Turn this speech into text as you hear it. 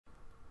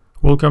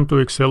Welcome to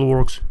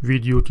ExceLworks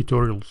video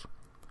tutorials.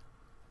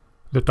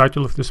 The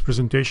title of this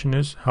presentation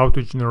is How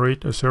to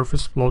Generate a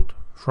Surface Plot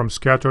from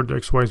Scattered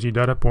XYZ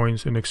Data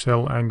Points in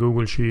Excel and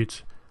Google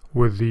Sheets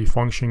with the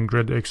function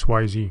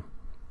GRIDXYZ.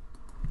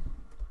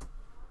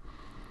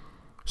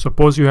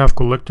 Suppose you have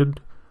collected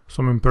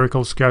some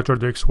empirical scattered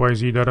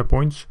XYZ data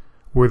points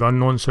with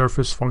unknown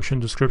surface function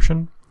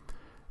description.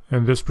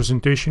 In this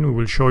presentation we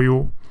will show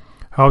you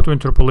how to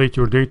interpolate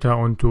your data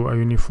onto a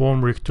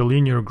uniform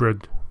rectilinear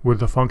grid with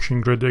the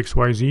function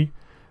GRIDXYZ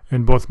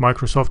in both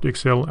Microsoft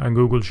Excel and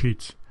Google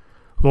Sheets.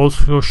 We'll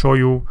also show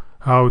you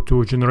how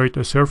to generate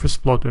a surface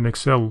plot in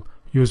Excel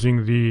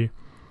using the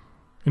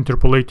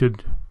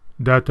interpolated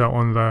data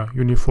on the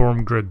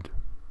uniform grid.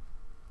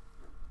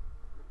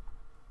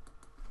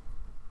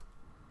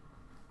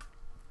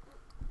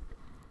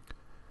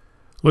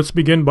 Let's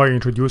begin by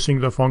introducing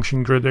the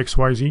function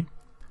GRIDXYZ.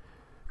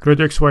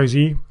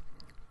 GRIDXYZ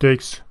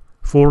takes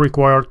 4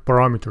 required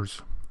parameters.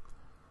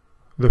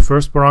 The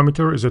first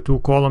parameter is a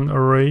 2-column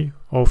array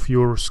of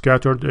your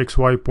scattered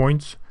XY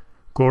points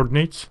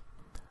coordinates.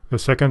 The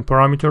second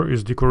parameter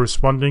is the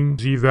corresponding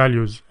Z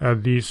values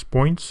at these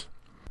points.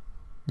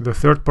 The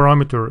third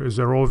parameter is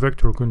a row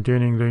vector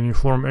containing the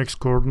uniform X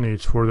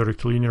coordinates for the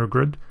rectilinear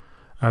grid.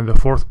 And the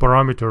fourth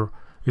parameter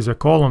is a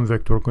column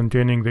vector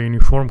containing the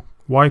uniform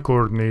Y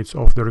coordinates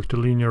of the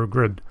rectilinear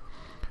grid.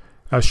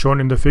 As shown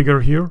in the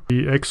figure here,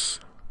 the X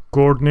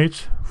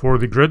coordinates for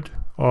the grid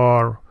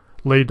are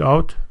laid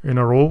out in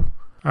a row,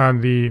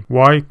 and the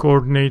Y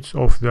coordinates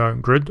of the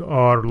grid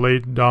are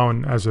laid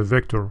down as a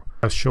vector,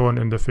 as shown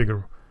in the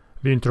figure.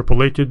 The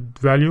interpolated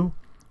value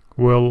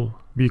will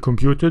be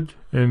computed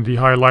in the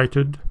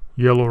highlighted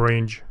yellow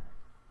range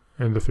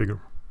in the figure.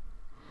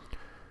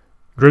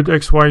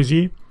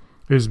 GRIDXYZ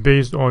is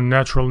based on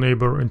natural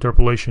neighbor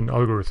interpolation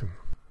algorithm.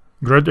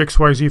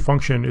 GRIDXYZ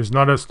function is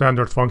not a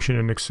standard function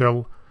in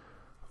Excel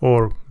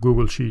or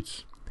Google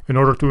Sheets. In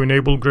order to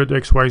enable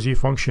GRIDXYZ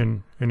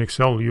function in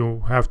Excel,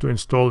 you have to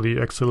install the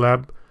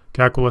ExceLab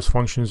Calculus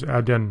Functions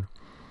add-in.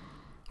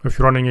 If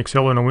you're running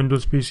Excel on a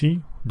Windows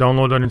PC,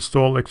 download and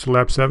install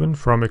ExceLab 7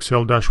 from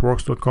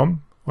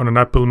excel-works.com. On an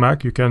Apple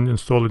Mac, you can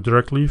install it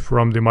directly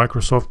from the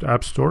Microsoft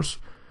App Stores.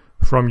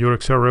 From your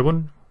Excel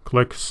ribbon,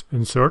 click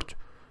Insert,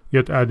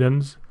 get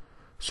add-ins,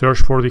 search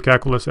for the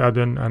Calculus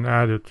add-in and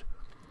add it.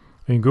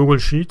 In Google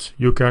Sheets,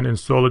 you can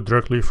install it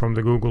directly from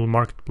the Google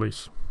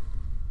Marketplace.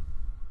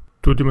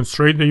 To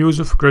demonstrate the use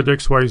of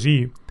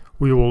GRIDXYZ,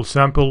 we will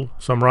sample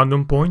some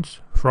random points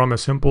from a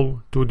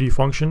simple 2D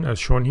function as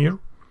shown here.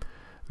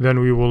 Then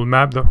we will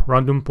map the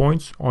random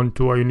points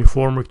onto a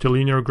uniform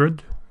rectilinear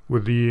grid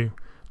with the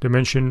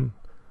dimension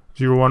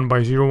 01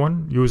 by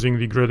 01 using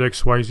the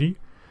GRIDXYZ.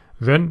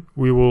 Then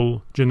we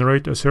will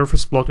generate a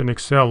surface plot in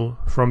Excel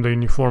from the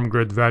uniform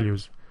grid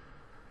values.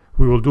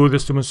 We will do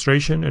this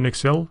demonstration in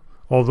Excel,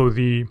 although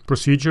the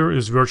procedure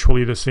is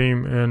virtually the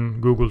same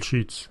in Google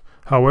Sheets.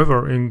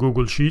 However, in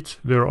Google Sheets,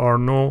 there are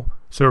no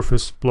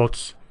surface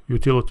plots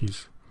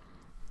utilities.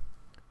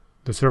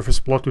 The surface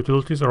plot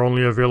utilities are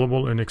only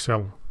available in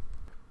Excel.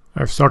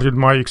 I've started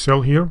my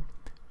Excel here,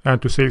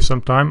 and to save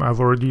some time, I've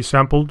already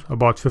sampled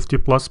about 50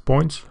 plus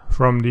points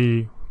from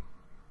the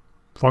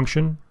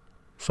function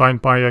sin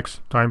pi x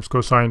times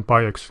cosine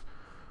pi x.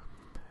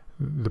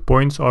 The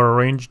points are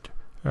arranged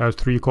as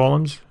 3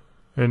 columns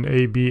in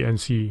A, B, and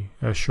C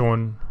as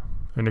shown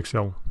in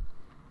Excel.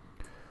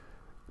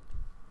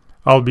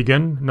 I'll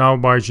begin now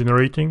by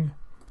generating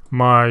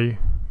my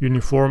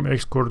uniform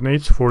X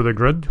coordinates for the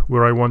grid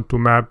where I want to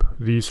map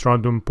these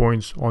random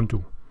points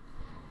onto.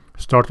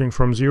 Starting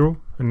from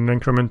 0 in an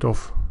increment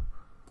of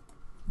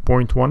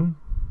 0.1,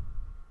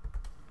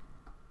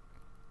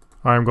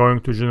 I'm going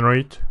to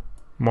generate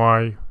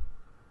my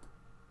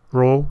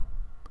row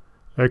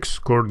X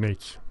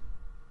coordinates.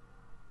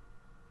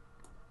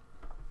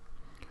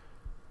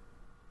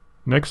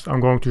 Next,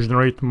 I'm going to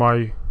generate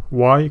my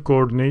Y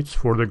coordinates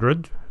for the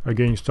grid,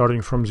 again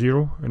starting from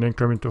 0, an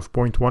increment of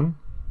 0.1,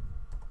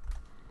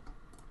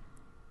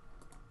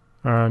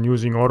 and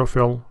using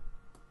autofill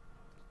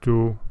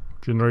to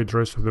generate the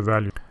rest of the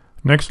value.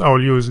 Next, I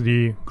will use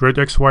the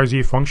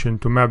GRIDXYZ function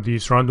to map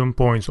these random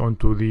points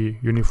onto the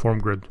uniform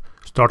grid,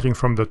 starting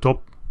from the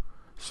top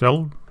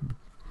cell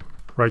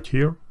right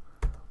here.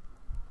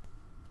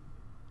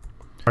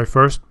 My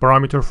first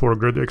parameter for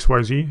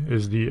GRIDXYZ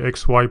is the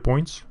XY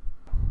points.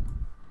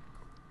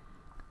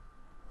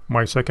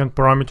 My second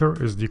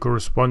parameter is the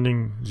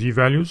corresponding Z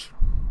values.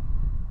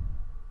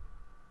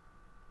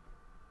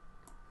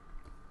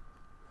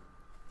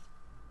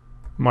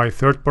 My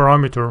third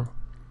parameter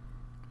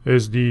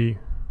is the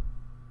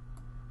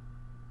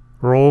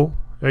row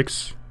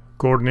X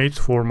coordinates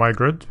for my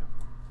grid.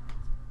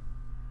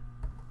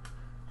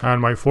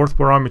 And my fourth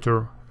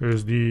parameter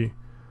is the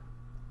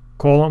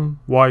column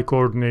Y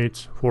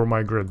coordinates for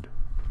my grid.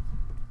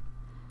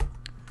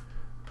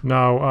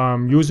 Now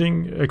I'm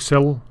using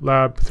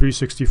ExceLab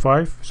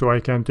 365, so I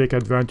can take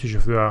advantage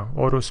of the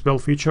auto spell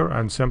feature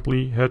and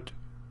simply hit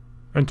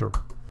enter.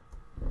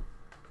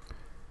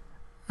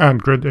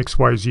 And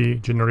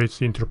GRIDXYZ generates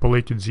the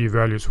interpolated Z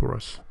values for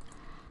us.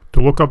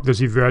 To look up the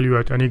z-value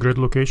at any grid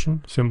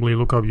location, simply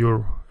look up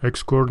your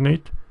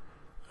x-coordinate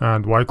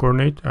and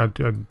y-coordinate at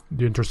the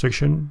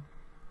intersection.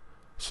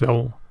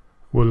 Cell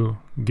will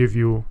give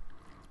you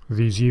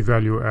the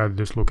z-value at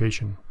this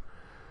location.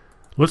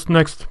 Let's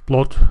next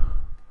plot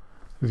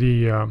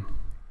the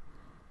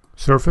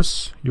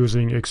surface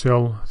using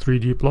Excel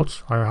 3D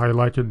plots. I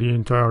highlighted the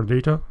entire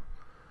data,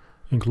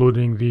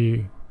 including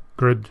the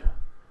grid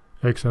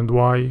x and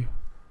y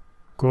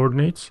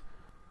coordinates,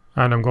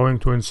 and I'm going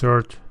to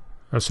insert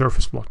a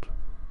surface plot.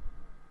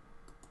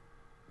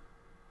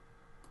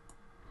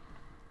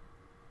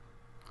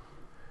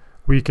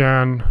 We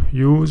can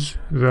use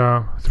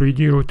the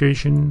 3D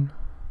rotation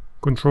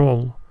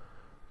control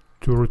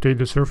to rotate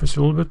the surface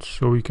a little bit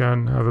so we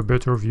can have a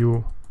better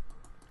view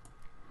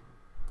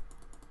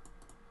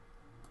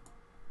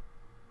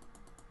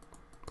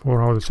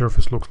for how the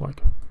surface looks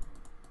like.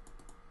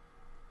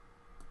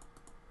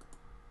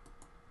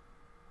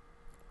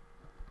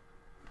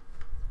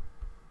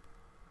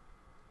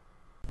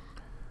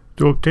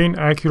 To obtain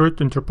accurate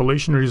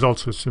interpolation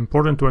results, it's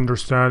important to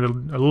understand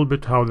a little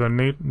bit how the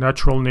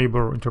natural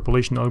neighbor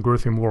interpolation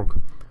algorithm works.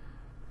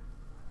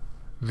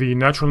 The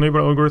natural neighbor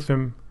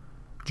algorithm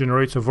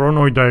generates a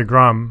Voronoi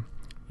diagram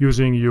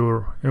using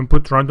your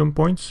input random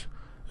points,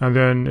 and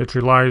then it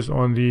relies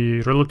on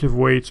the relative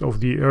weights of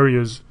the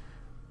areas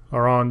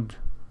around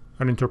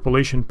an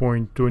interpolation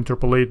point to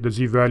interpolate the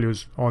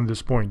z-values on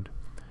this point.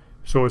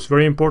 So it's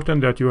very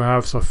important that you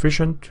have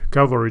sufficient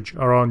coverage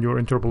around your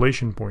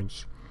interpolation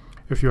points.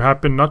 If you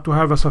happen not to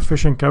have a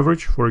sufficient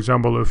coverage, for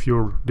example, if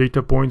your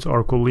data points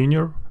are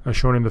collinear, as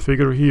shown in the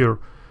figure here,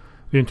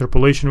 the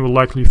interpolation will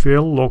likely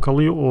fail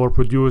locally or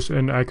produce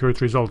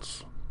inaccurate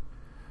results.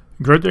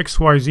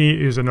 GRIDXYZ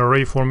is an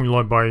array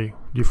formula by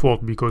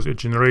default because it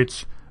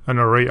generates an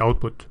array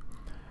output.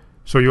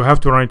 So you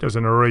have to run it as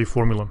an array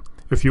formula.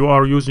 If you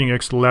are using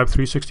ExceLab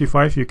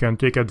 365, you can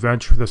take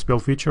advantage of the spell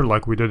feature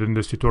like we did in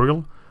this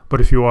tutorial. But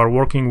if you are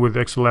working with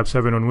ExceLab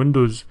 7 on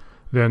Windows,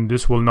 then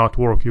this will not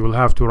work. You will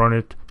have to run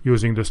it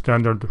using the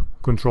standard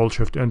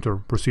Control-Shift-Enter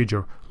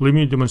procedure. Let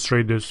me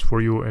demonstrate this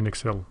for you in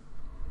Excel.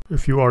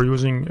 If you are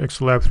using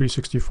ExceLab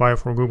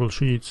 365 or Google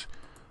Sheets,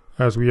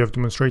 as we have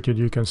demonstrated,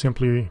 you can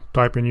simply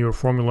type in your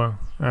formula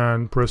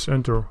and press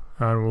Enter,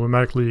 and it will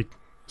automatically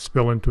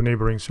spill into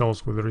neighboring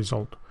cells with the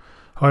result.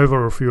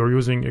 However, if you are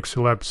using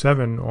ExceLab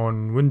 7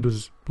 on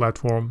Windows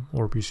platform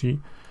or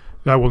PC,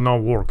 that will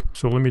not work.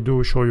 So let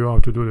me show you how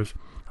to do this.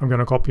 I'm going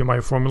to copy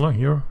my formula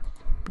here,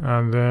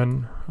 and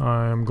then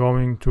I'm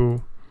going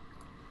to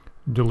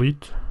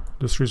delete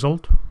this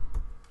result.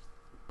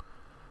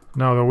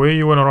 Now the way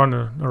you want to run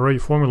an array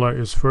formula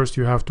is first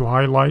you have to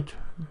highlight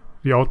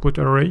the output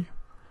array,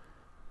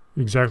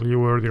 exactly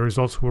where the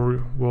results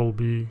will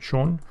be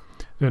shown.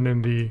 Then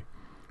in the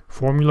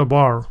formula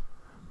bar,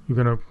 you're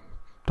going to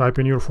type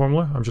in your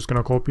formula. I'm just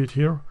going to copy it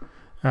here.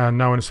 And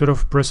now instead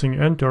of pressing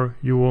enter,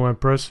 you will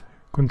press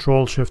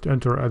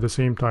Control-Shift-Enter at the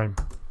same time.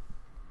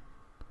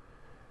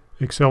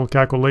 Excel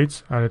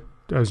calculates, and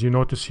as you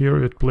notice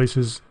here, it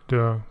places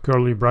the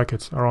curly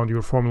brackets around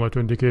your formula to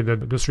indicate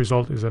that this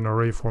result is an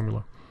array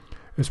formula.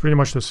 It's pretty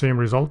much the same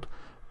result,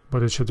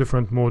 but it's a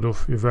different mode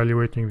of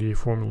evaluating the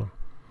formula.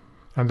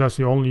 And that's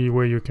the only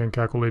way you can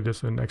calculate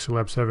this in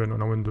ExceLab 7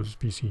 on a Windows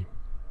PC.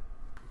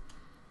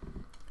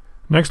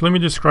 Next, let me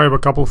describe a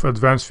couple of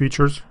advanced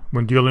features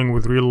when dealing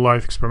with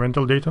real-life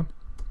experimental data.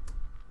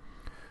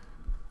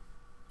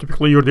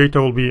 Typically, your data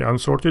will be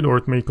unsorted, or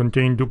it may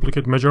contain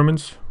duplicate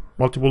measurements,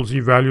 multiple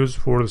z-values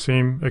for the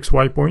same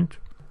xy point.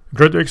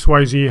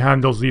 GRIDXYZ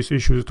handles these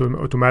issues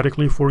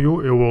automatically for you.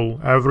 It will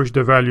average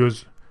the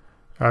values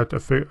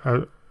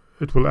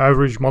it will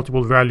average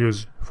multiple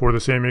values for the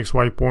same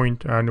xy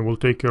point, and it will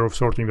take care of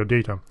sorting the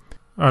data.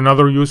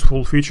 Another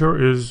useful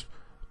feature is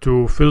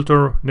to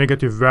filter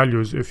negative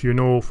values. If you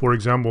know, for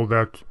example,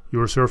 that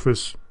your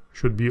surface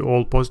should be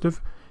all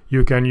positive,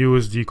 you can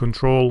use the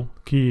control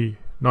key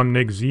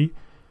non-neg-z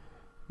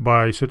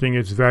by setting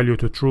its value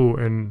to true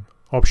in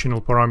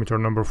optional parameter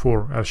number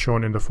 4 as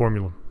shown in the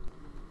formula.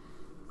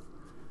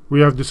 We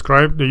have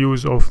described the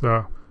use of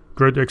the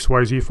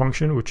GRIDXYZ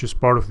function, which is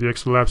part of the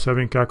ExceLab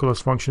 7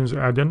 calculus functions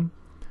add-in.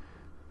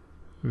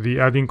 The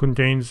add-in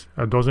contains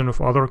a dozen of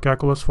other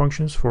calculus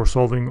functions for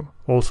solving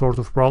all sorts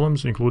of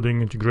problems,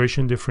 including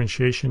integration,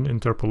 differentiation,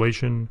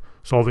 interpolation,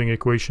 solving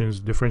equations,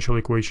 differential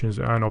equations,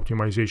 and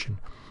optimization.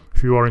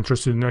 If you are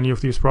interested in any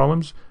of these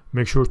problems,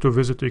 make sure to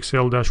visit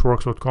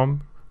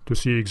excel-works.com to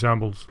see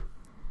examples.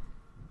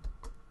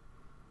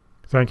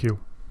 Thank you.